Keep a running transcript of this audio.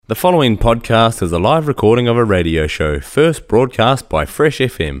The following podcast is a live recording of a radio show first broadcast by Fresh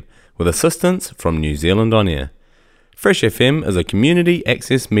FM with assistance from New Zealand On Air. Fresh FM is a community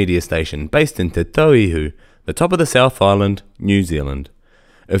access media station based in Te Tauihu, the top of the South Island, New Zealand.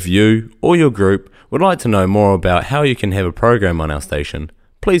 If you or your group would like to know more about how you can have a program on our station,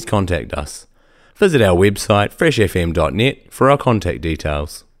 please contact us. Visit our website freshfm.net for our contact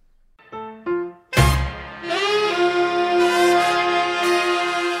details.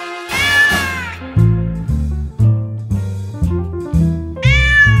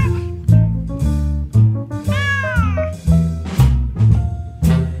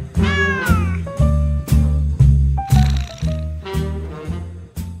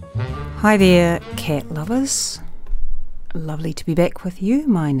 Hi there, cat lovers. Lovely to be back with you.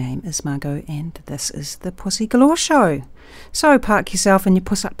 My name is Margot and this is the Pussy Galore Show. So park yourself in your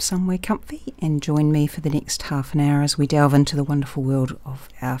puss-up somewhere comfy and join me for the next half an hour as we delve into the wonderful world of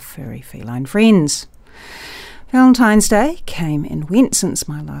our furry feline friends. Valentine's Day came and went since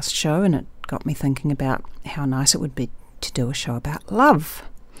my last show, and it got me thinking about how nice it would be to do a show about love.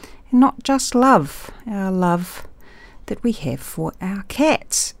 And not just love, our love that we have for our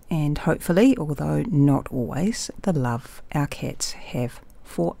cats, and hopefully, although not always, the love our cats have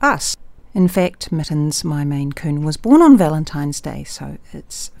for us. In fact, Mittens, my Maine Coon, was born on Valentine's Day, so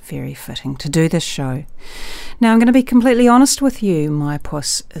it's very fitting to do this show. Now, I'm going to be completely honest with you. My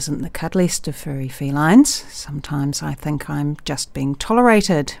puss isn't the cuddliest of furry felines. Sometimes I think I'm just being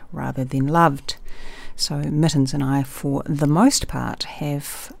tolerated rather than loved. So Mittens and I, for the most part,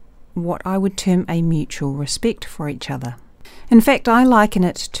 have what I would term a mutual respect for each other. In fact, I liken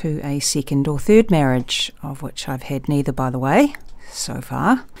it to a second or third marriage, of which I've had neither, by the way, so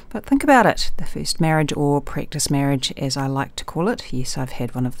far. But think about it, the first marriage, or practice marriage as I like to call it, yes, I've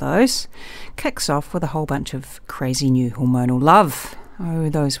had one of those, kicks off with a whole bunch of crazy new hormonal love. Oh,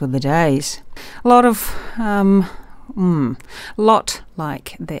 those were the days. A lot of, lot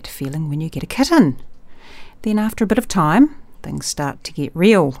like that feeling when you get a kitten. Then after a bit of time, things start to get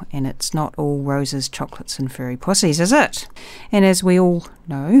real, and it's not all roses, chocolates and furry pussies, is it? And as we all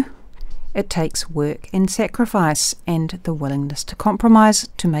know, it takes work and sacrifice and the willingness to compromise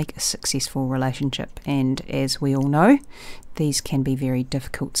to make a successful relationship. And as we all know, these can be very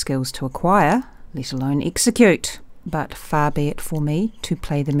difficult skills to acquire, let alone execute. But far be it for me to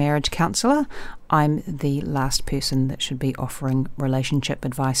play the marriage counsellor. I'm the last person that should be offering relationship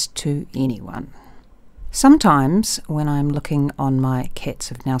advice to anyone. Sometimes when I'm looking on my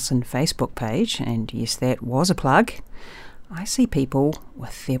Cats of Nelson Facebook page, and yes, that was a plug, I see people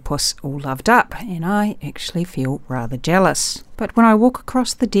with their puss all loved up, and I actually feel rather jealous. But when I walk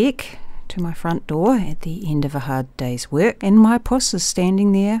across the deck to my front door at the end of a hard day's work, and my puss is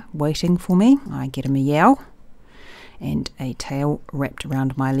standing there waiting for me, I get a meow and a tail wrapped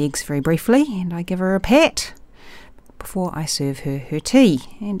around my legs very briefly, and I give her a pat before I serve her tea,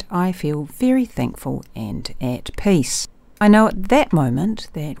 and I feel very thankful and at peace. I know at that moment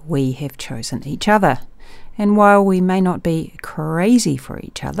that we have chosen each other, and while we may not be crazy for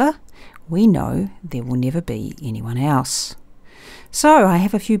each other, we know there will never be anyone else. So I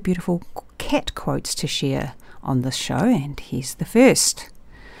have a few beautiful cat quotes to share on this show, and here's the first.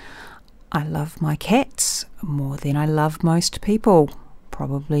 I love my cats more than I love most people,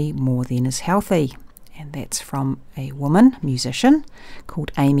 probably more than is healthy. And that's from a woman, musician,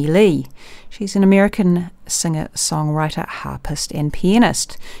 called Amy Lee. She's an American singer, songwriter, harpist and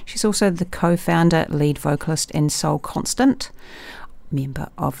pianist. She's also the co-founder, lead vocalist and sole constant member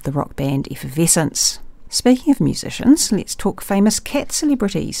of the rock band Effervescence. Speaking of musicians, let's talk famous cat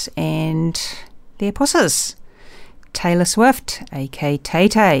celebrities and their pusses. Taylor Swift, aka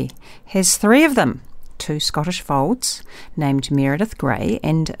Tay-Tay, has 3 of them. 2 Scottish folds named Meredith Grey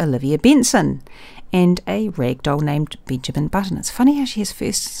and Olivia Benson, and a ragdoll named Benjamin Button. It's funny how she has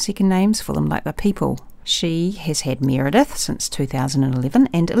first and second names for them like the people. She has had Meredith since 2011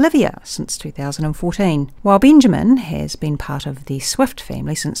 and Olivia since 2014, while Benjamin has been part of the Swift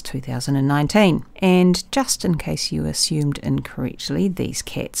family since 2019. And just in case you assumed incorrectly, these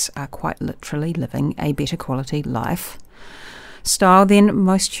cats are quite literally living a better quality life style than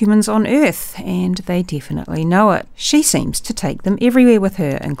most humans on Earth, and they definitely know it. She seems to take them everywhere with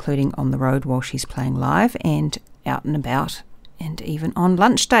her, including on the road while she's playing live and out and about, and even on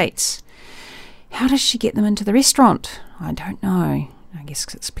lunch dates. How does she get them into the restaurant? I don't know. I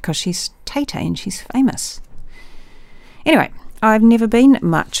guess it's because she's Tay-Tay and she's famous. Anyway, I've never been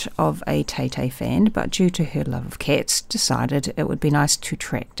much of a Tay-Tay fan, but due to her love of cats, decided it would be nice to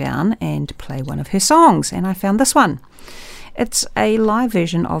track down and play one of her songs, and I found this one. It's a live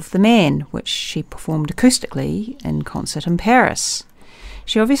version of The Man, which she performed acoustically in concert in Paris.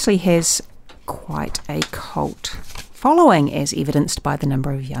 She obviously has quite a cult following, as evidenced by the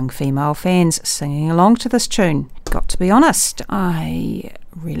number of young female fans singing along to this tune. Got to be honest, I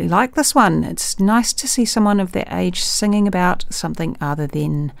really like this one. It's nice to see someone of that age singing about something other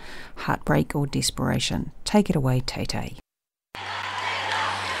than heartbreak or desperation. Take it away, Tay-Tay.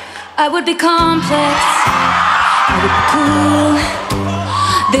 I would be complex, I would be cool.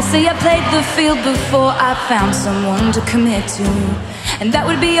 They say I played the field before I found someone to commit to, and that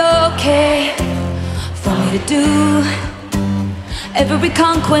would be okay for me to do. Every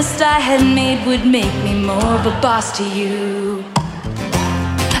conquest I had made would make me more of a boss to you.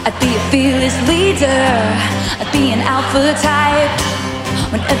 I'd be a fearless leader, I'd be an alpha type.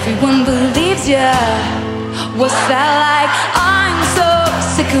 When everyone believes ya, what's that like? I'm so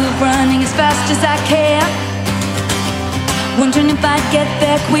sick of running as fast as I can, wondering if I'd get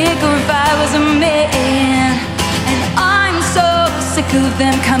there quicker if I was a man. And I'm so sick of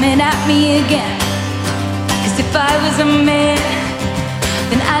them coming at me again, 'cause if I was a man,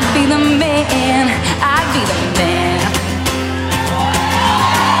 then I'd be the man, I'd be the man,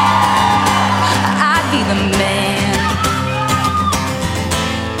 I'd be the man.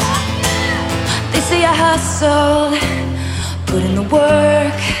 They say I hustled, put in the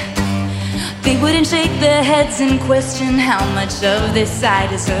work. They wouldn't shake their heads and question how much of this I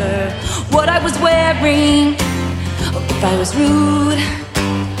deserve. What I was wearing, or if I was rude,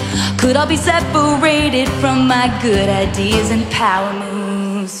 could all be separated from my good ideas and power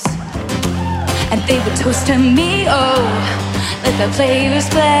moves. And they would toast to me, oh, let the players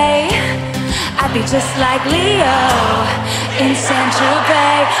play. I'd be just like Leo in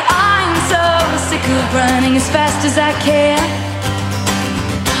Saint-Tropez. I'm so sick of running as fast as I can,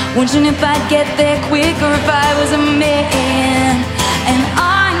 wondering if I'd get there quicker if I was a man. And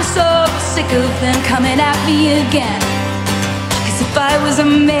I'm so sick of them coming at me again, 'cause if I was a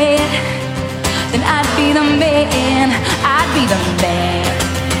man, then I'd be the man, I'd be the man,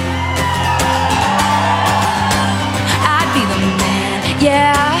 I'd be the man,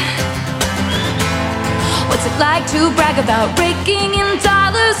 yeah. What's it like to brag about raking in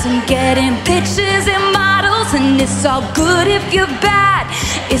dollars and getting pictures and models? And it's all good if you're bad,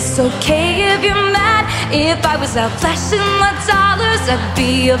 it's okay if you're mad. If I was out flashing my dollars, I'd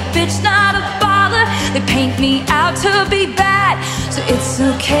be a bitch, not a baller. They paint me out to be bad, so it's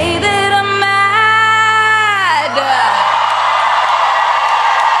okay that I'm mad.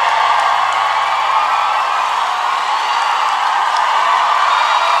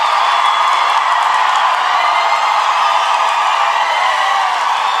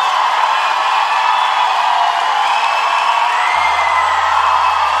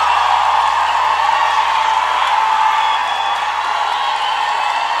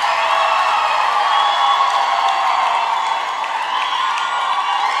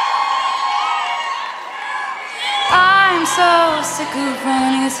 Sick of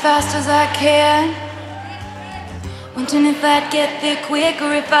running as fast as I can, wondering if I'd get there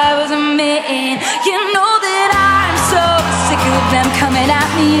quicker if I was a man. You know that I'm so sick of them coming at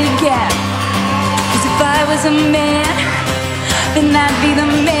me again, 'cause if I was a man, then I'd be the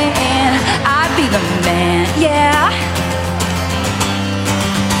man, I'd be the man, yeah.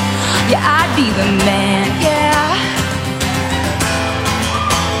 Yeah, I'd be the man, yeah.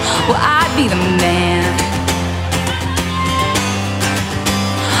 Well, I'd be the man,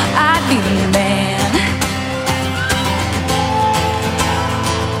 I'd be the man.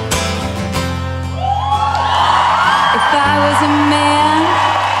 If I was a man,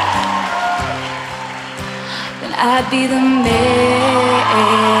 then I'd be the man.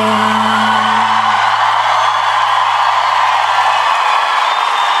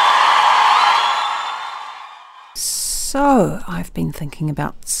 So, I've been thinking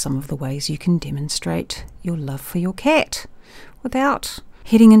about some of the ways you can demonstrate your love for your cat without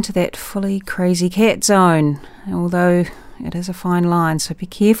heading into that fully crazy cat zone, although it is a fine line, so be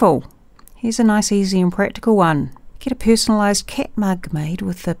careful. Here's a nice, easy and practical one. Get a personalised cat mug made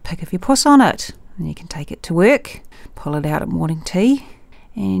with the pic of your puss on it, and you can take it to work, pull it out at morning tea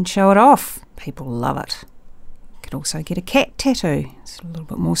and show it off. People love it. You could also get a cat tattoo. It's a little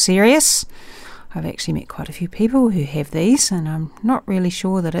bit more serious. I've actually met quite a few people who have these, and I'm not really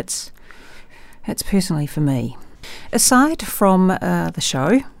sure that it's personally for me. Aside from the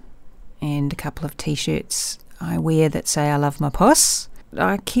show and a couple of t-shirts I wear that say I love my puss,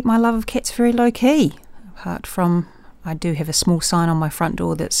 I keep my love of cats very low key. Apart from, I do have a small sign on my front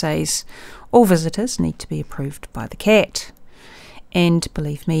door that says all visitors need to be approved by the cat. And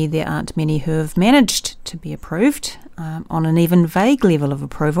believe me, there aren't many who have managed to be approved on an even vague level of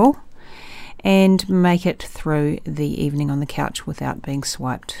approval. and make it through the evening on the couch without being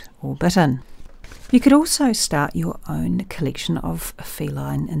swiped or bitten. You could also start your own collection of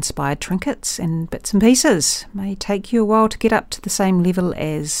feline-inspired trinkets and bits and pieces. It may take you a while to get up to the same level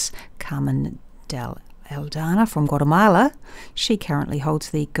as Carmen del Aldana from Guatemala. She currently holds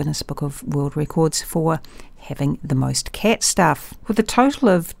the Guinness Book of World Records for having the most cat stuff, with a total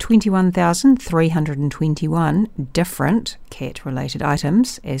of 21,321 different cat-related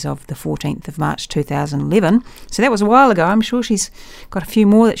items as of the 14th of March 2011. So that was a while ago. I'm sure she's got a few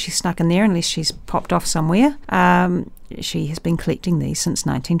more that she's snuck in there, unless she's popped off somewhere. She has been collecting these since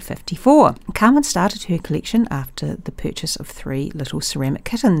 1954. Carmen started her collection after the purchase of 3 little ceramic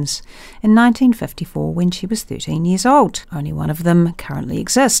kittens in 1954 when she was 13 years old. Only one of them currently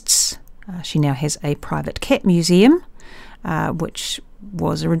exists. She now has a private cat museum, which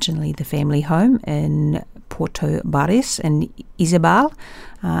was originally the family home in Porto Barres in Isabel.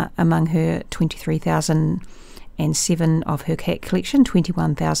 Among her 23,007 of her cat collection,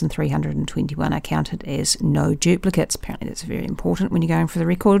 21,321 are counted as no duplicates. Apparently that's very important when you're going for the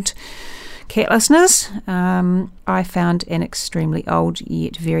record, cat listeners. I found an extremely old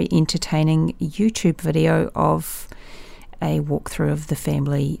yet very entertaining YouTube video of a walkthrough of the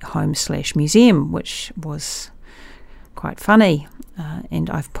family home/museum, which was quite funny, and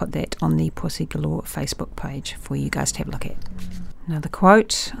I've put that on the Pussy Galore Facebook page for you guys to have a look at. Another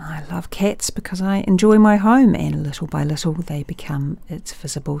quote: "I love cats because I enjoy my home, and little by little they become its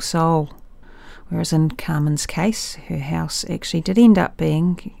visible soul." Whereas in Carmen's case, her house actually did end up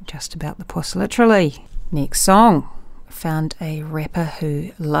being just about the puss, literally. Next song. Found a rapper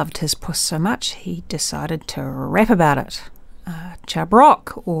who loved his puss so much he decided to rap about it. Chubb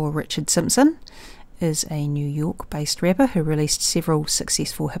Rock, or Richard Simpson, is a New York-based rapper who released several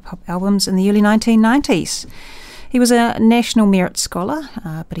successful hip-hop albums in the early 1990s. He was a National Merit Scholar,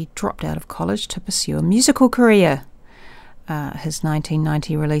 but he dropped out of college to pursue a musical career. His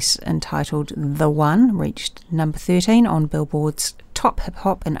 1990 release entitled The One reached number 13 on Billboard's top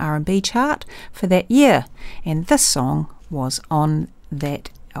hip-hop and R&B chart for that year, and this song was on that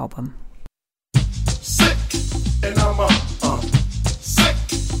album. Sick, and I'm sick,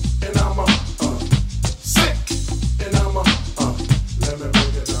 and I'm sick, and I'm let me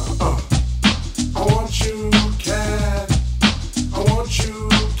break it down. I want you, cat. I want you,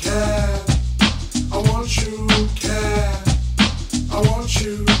 cat. I want you, cat. I want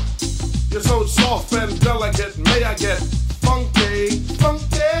you. You're so soft and delicate. May I get funky,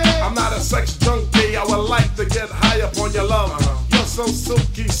 funky? I'm not a sex junkie. I would like to get high up on your love. You're so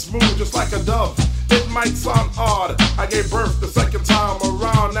silky smooth, just like a dove. It might sound odd. I gave birth the second time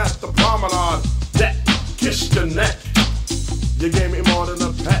around at the promenade. That kissed your neck. You gave me more than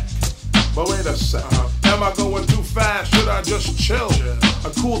a peck. But wait a sec. Am I going too fast? Should I just chill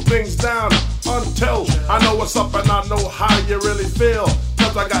and cool things down until I know what's up and I know how you really feel?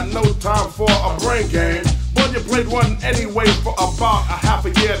 Cause I got no time for a brain game. But you played one anyway for about a half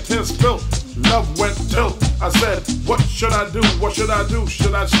a year. Tears spilled, love went tilt. I said, what should I do? What should I do?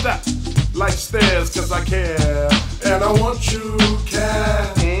 Should I step like stairs? Cause I care. And I want you,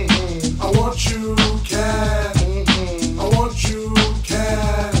 cat. I want you, cat. I want you,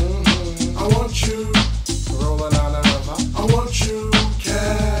 cat. I want you. Rolling on the river. I want you,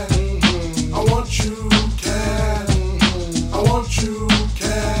 cat. I want you, cat. I want you,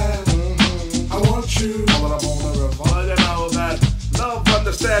 cat. I want you. Rolling up on the river. Well, you know that love,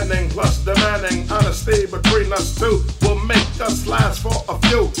 understanding, plus demanding honesty between us two will make us last for a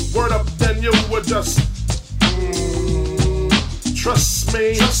few. Word up, then you would just trust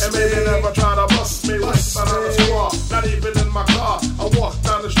me, and maybe never try to bust me like another squad. Not even in my car. I walk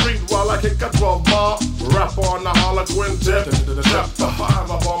down the street while I kick a 12 bar. Rap on the Harlequin tip. Chapter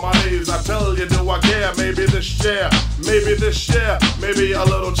 5 up on my knees. I tell you, do I care? Maybe this year, maybe this year, maybe a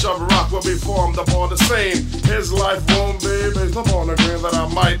little Chubb Rock will be formed upon the scene. His life won't be based upon the green that I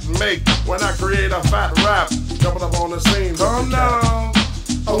might make when I create a fat rap. Jumping up on the scene. Calm down.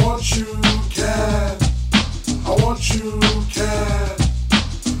 I want you, cat. I want you, cat.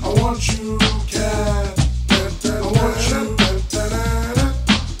 I want you, cat. I want you.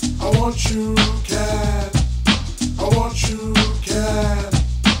 I want you, cat. I want you,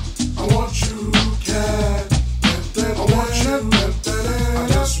 cat. I want you, cat. I want you. I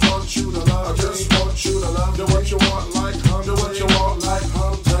just want you to love. I just want you to love. Do what you want like hum. Do what you want like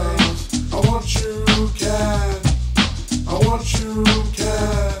humdums. I want you, cat. I want you,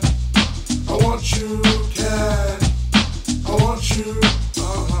 cat. I want you, cat. I want you.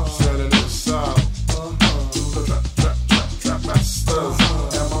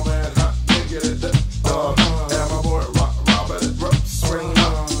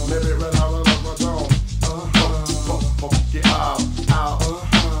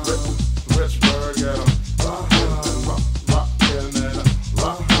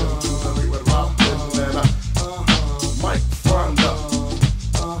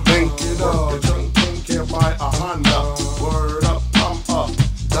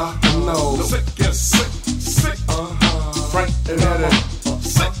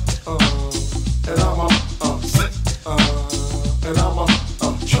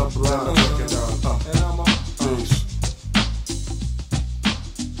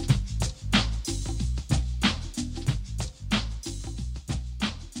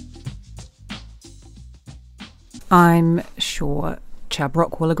 I'm sure Chubb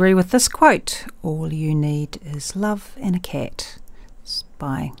Rock will agree with this quote. All you need is love and a cat. It's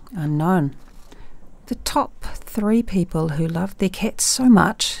by Unknown. The top 3 people who loved their cats so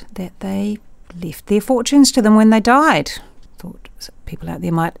much that they left their fortunes to them when they died. Thought people out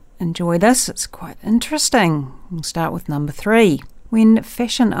there might enjoy this. It's quite interesting. We'll start with number 3. When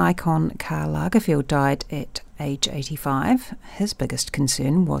fashion icon Karl Lagerfeld died at age 85, his biggest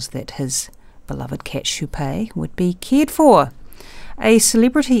concern was that his beloved cat Choupei would be cared for. A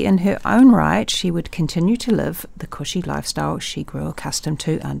celebrity in her own right, she would continue to live the cushy lifestyle she grew accustomed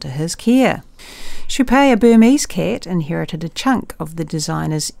to under his care. Choupei, a Burmese cat, inherited a chunk of the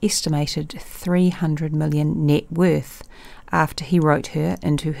designer's estimated $300 million net worth after he wrote her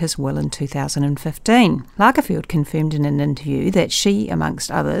into his will in 2015. Lagerfeld confirmed in an interview that she, amongst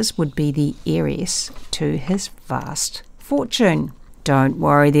others, would be the heiress to his vast fortune. Don't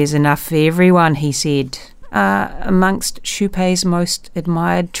worry, there's enough for everyone, he said. Amongst Choupei's most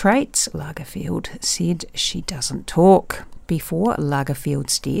admired traits, Lagerfeld said she doesn't talk. Before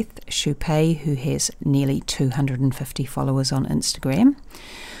Lagerfeld's death, Choupei, who has nearly 250 followers on Instagram,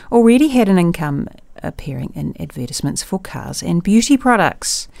 already had an income appearing in advertisements for cars and beauty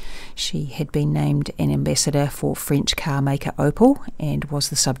products. She had been named an ambassador for French car maker Opel and was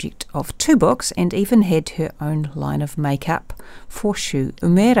the subject of 2 books, and even had her own line of makeup for Shu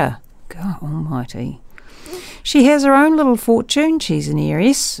Uemura. God almighty. She has her own little fortune. She's an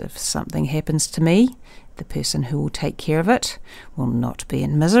heiress. If something happens to me, the person who will take care of it will not be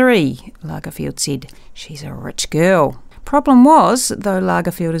in misery, Lagerfeld said. She's a rich girl. Problem was, though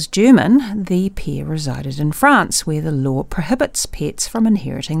Lagerfeld is German, the pair resided in France, where the law prohibits pets from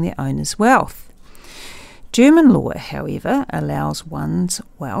inheriting their owner's wealth. German law, however, allows one's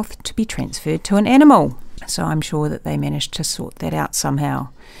wealth to be transferred to an animal, so I'm sure that they managed to sort that out somehow.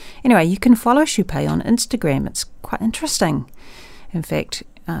 Anyway, you can follow Choupei on Instagram. It's quite interesting. In fact,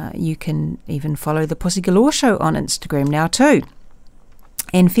 you can even follow the Pussy Galore show on Instagram now too.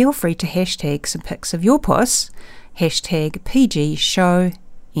 And feel free to hashtag some pics of your puss, hashtag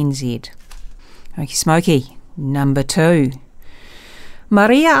PGShowNZ. Okie smoky. Number 2.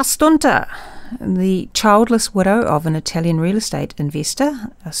 Maria Astunta, the childless widow of an Italian real estate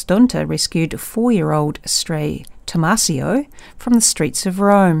investor. Astunta rescued 4-year-old stray Tommasio from the streets of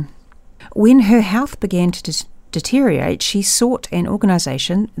Rome. When her health began to deteriorate, she sought an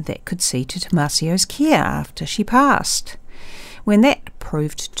organisation that could see to Tommasio's care after she passed. When that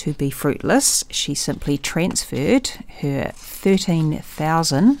proved to be fruitless, she simply transferred her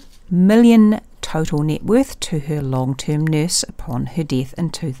 $13,000 million total net worth to her long-term nurse upon her death in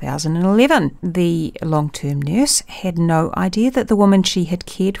 2011. The long-term nurse had no idea that the woman she had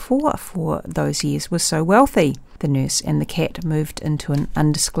cared for those years was so wealthy. The nurse and the cat moved into an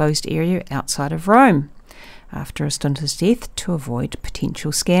undisclosed area outside of Rome after Astunta's death to avoid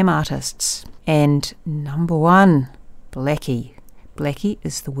potential scam artists. And number 1, Blackie. Blackie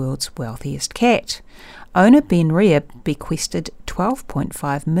is the world's wealthiest cat. Owner Ben Rea bequested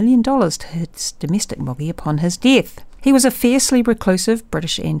 $12.5 million to his domestic moggy upon his death. He was a fiercely reclusive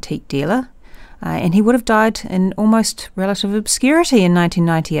British antique dealer, and he would have died in almost relative obscurity in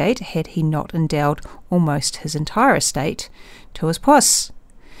 1998 had he not endowed almost his entire estate to his puss,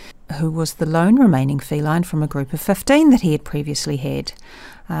 who was the lone remaining feline from a group of 15 that he had previously had.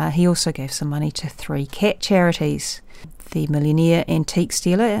 He also gave some money to 3 cat charities. The millionaire antique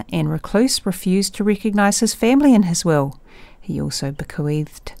dealer and recluse refused to recognise his family in his will. He also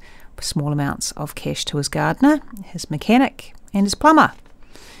bequeathed small amounts of cash to his gardener, his mechanic and his plumber,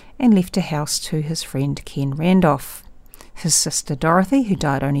 and left a house to his friend Ken Randolph. His sister Dorothy, who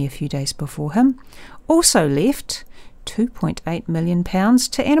died only a few days before him, also left £2.8 million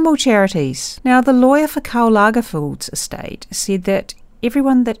to animal charities. Now, the lawyer for Karl Lagerfeld's estate said that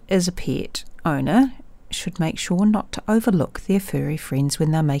everyone that is a pet owner should make sure not to overlook their furry friends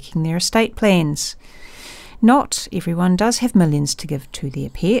when they're making their estate plans. Not everyone does have millions to give to their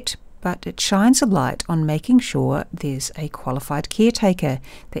pet, but it shines a light on making sure there's a qualified caretaker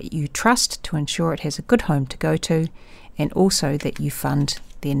that you trust to ensure it has a good home to go to, and also that you fund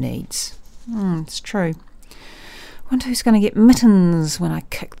their needs. It's true. Wonder who's going to get mittens when I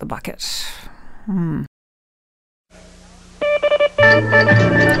kick the bucket.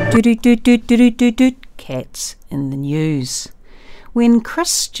 Cats in the news. When Chris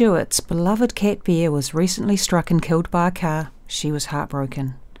Stewart's beloved cat Bear was recently struck and killed by a car, she was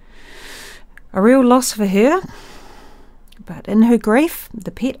heartbroken. A real loss for her, but in her grief, the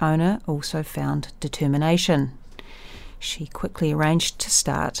pet owner also found determination. She quickly arranged to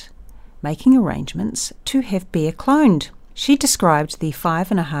start making arrangements to have Bear cloned. She described the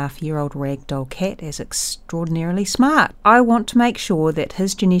 5.5-year-old ragdoll cat as extraordinarily smart. I want to make sure that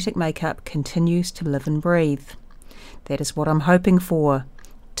his genetic makeup continues to live and breathe. That is what I'm hoping for,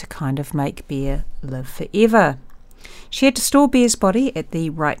 to kind of make Bear live forever. She had to store Bear's body at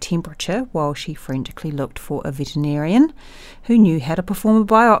the right temperature while she frantically looked for a veterinarian who knew how to perform a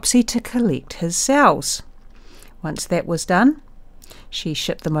biopsy to collect his cells. Once that was done, she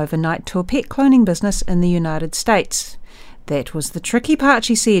shipped them overnight to a pet cloning business in the United States. That was the tricky part,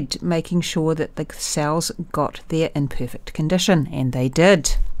 she said, making sure that the cells got there in perfect condition, and they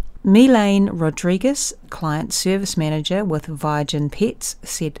did. Melaine Rodriguez, client service manager with Virgin Pets,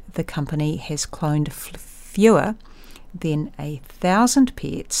 said the company has cloned fewer than 1,000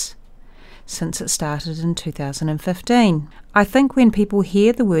 pets since it started in 2015. I think when people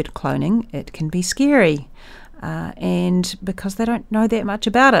hear the word cloning, it can be scary, and because they don't know that much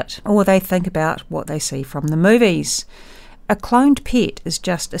about it, or they think about what they see from the movies. A cloned pet is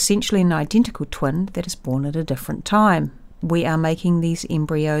just essentially an identical twin that is born at a different time. We are making these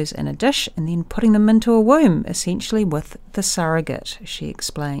embryos in a dish and then putting them into a womb, essentially with the surrogate, she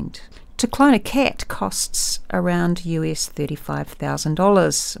explained. To clone a cat costs around US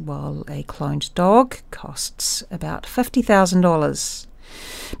 $35,000, while a cloned dog costs about $50,000.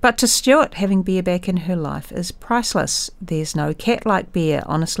 But to Stuart, having Bear back in her life is priceless. There's no cat like Bear,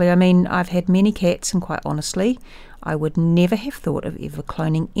 honestly. I mean, I've had many cats, and quite honestly, I would never have thought of ever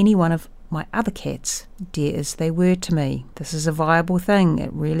cloning any one of my other cats, dear as they were to me. This is a viable thing.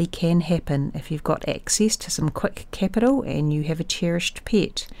 It really can happen if you've got access to some quick capital and you have a cherished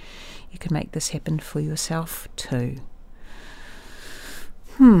pet. You can make this happen for yourself too.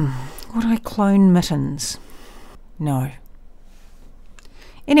 Would I clone Mittens? No.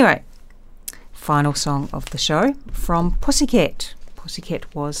 Anyway, final song of the show from Pussycat.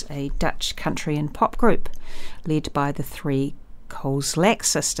 Pussycat was a Dutch country and pop group led by the three Koolslack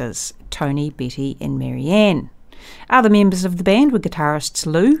sisters, Tony, Betty and Marianne. Other members of the band were guitarists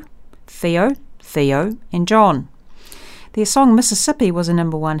Lou, Theo and John. Their song Mississippi was a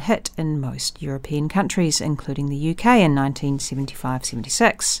number one hit in most European countries, including the UK in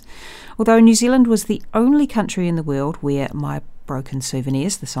 1975-76. Although New Zealand was the only country in the world where My Broken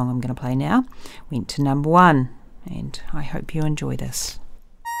Souvenirs, the song I'm going to play now, went to number one. And I hope you enjoy this.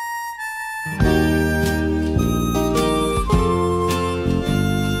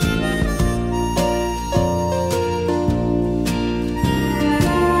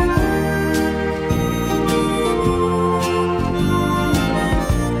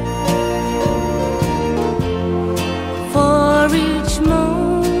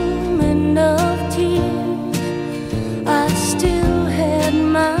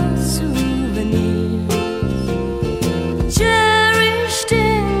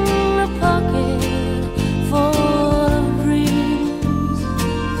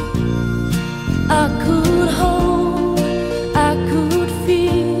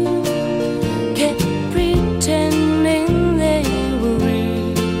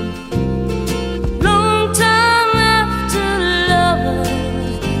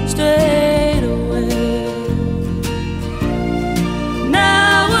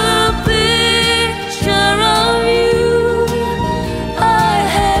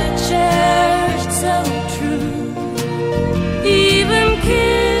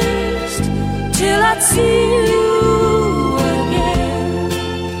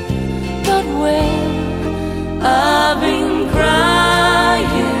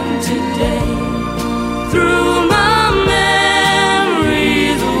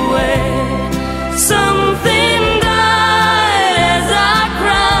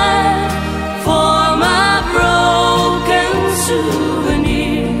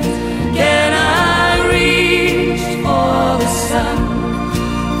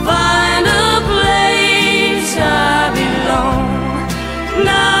 Find a place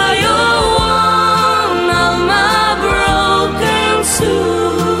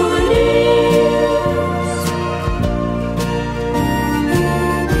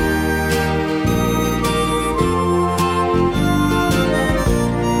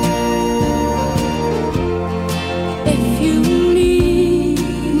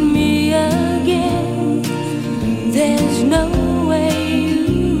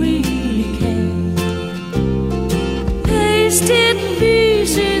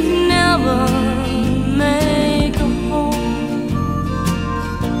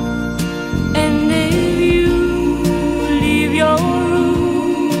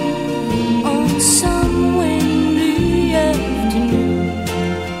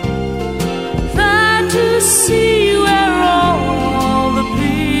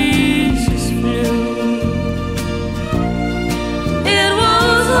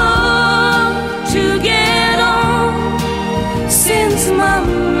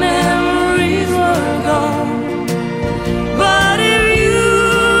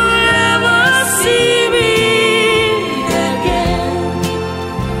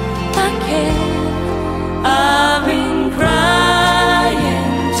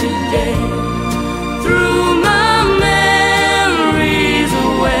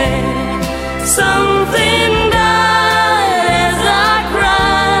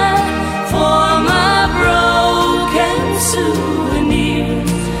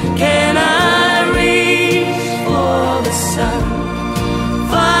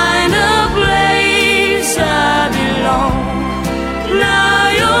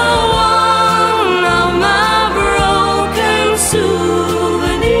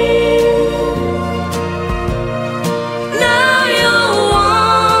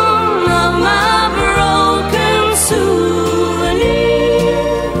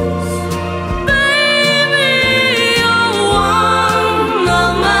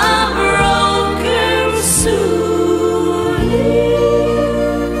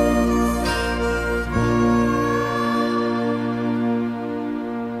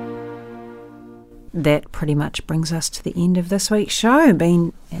that pretty much brings us to the end of this week's show.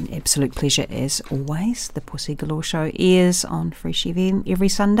 Been an absolute pleasure as always. The Pussy Galore show airs on Fresh FM every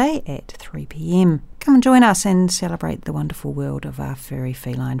Sunday at 3 p.m. Come and join us and celebrate the wonderful world of our furry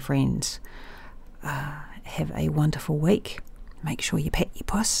feline friends. Have a wonderful week. Make sure you pet your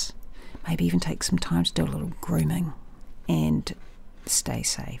puss. Maybe even take some time to do a little grooming. And stay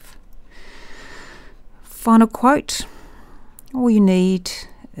safe. Final quote. All you need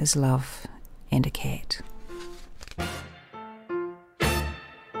is love and a cat.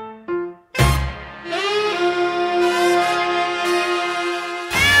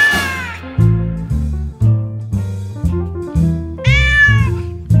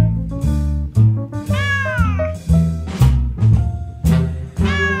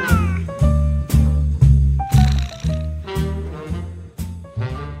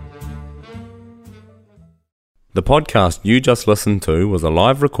 The podcast you just listened to was a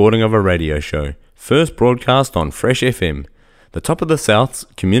live recording of a radio show, first broadcast on Fresh FM, the top of the South's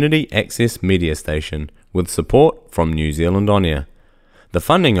community access media station, with support from New Zealand On Air. The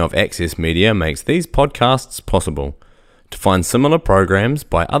funding of Access Media makes these podcasts possible. To find similar programs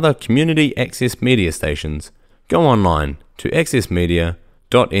by other community access media stations, go online to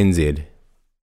accessmedia.nz.